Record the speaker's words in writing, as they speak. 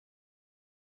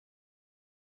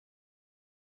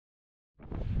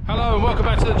Hello and welcome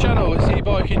back to the channel. It's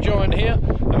e-biking Giant here,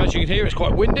 and as you can hear it's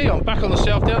quite windy. I'm back on the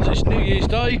South Downs. It's New Year's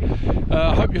Day.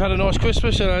 I hope you've had a nice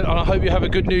Christmas and I hope you have a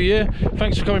good New Year.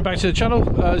 Thanks for coming back to the channel.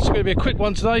 It's going to be a quick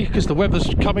one today because the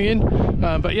weather's coming in,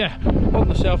 but yeah, on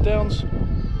the South Downs.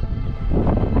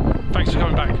 Thanks for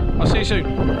coming back. I'll see you soon.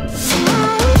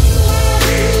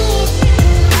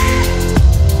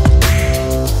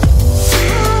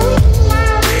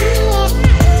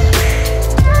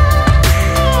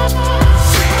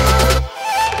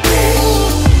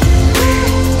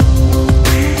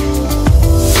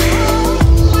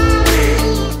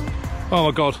 Oh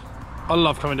my god, I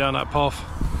love coming down that path.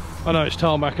 I know it's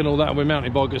tarmac and all that and we're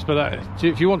mountain bikers, but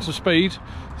if you want some speed,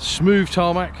 smooth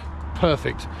tarmac,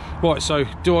 perfect. Right, so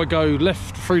do I go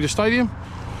left through the stadium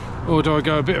or do I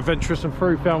go a bit adventurous and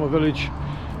through Falmer Village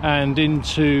and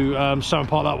into Stone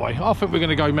Park that way? I think we're going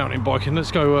to go mountain biking.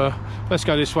 Let's go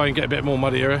this way and get a bit more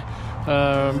muddy area.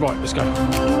 Right, let's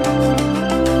go.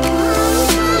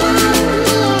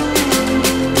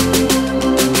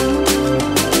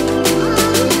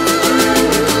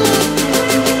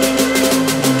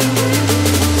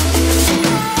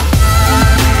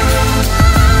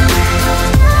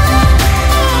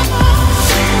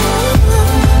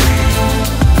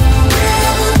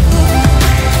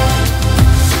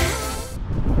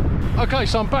 Okay,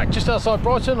 so I'm back just outside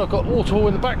Brighton. I've got Waterhall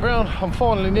in the background. I'm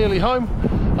finally nearly home.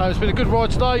 It's been a good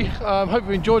ride today. Hope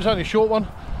you enjoyed. It's only a short one.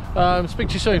 Speak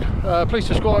to you soon. Please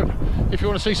subscribe if you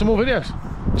want to see some more videos.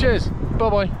 Cheers. Bye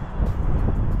bye.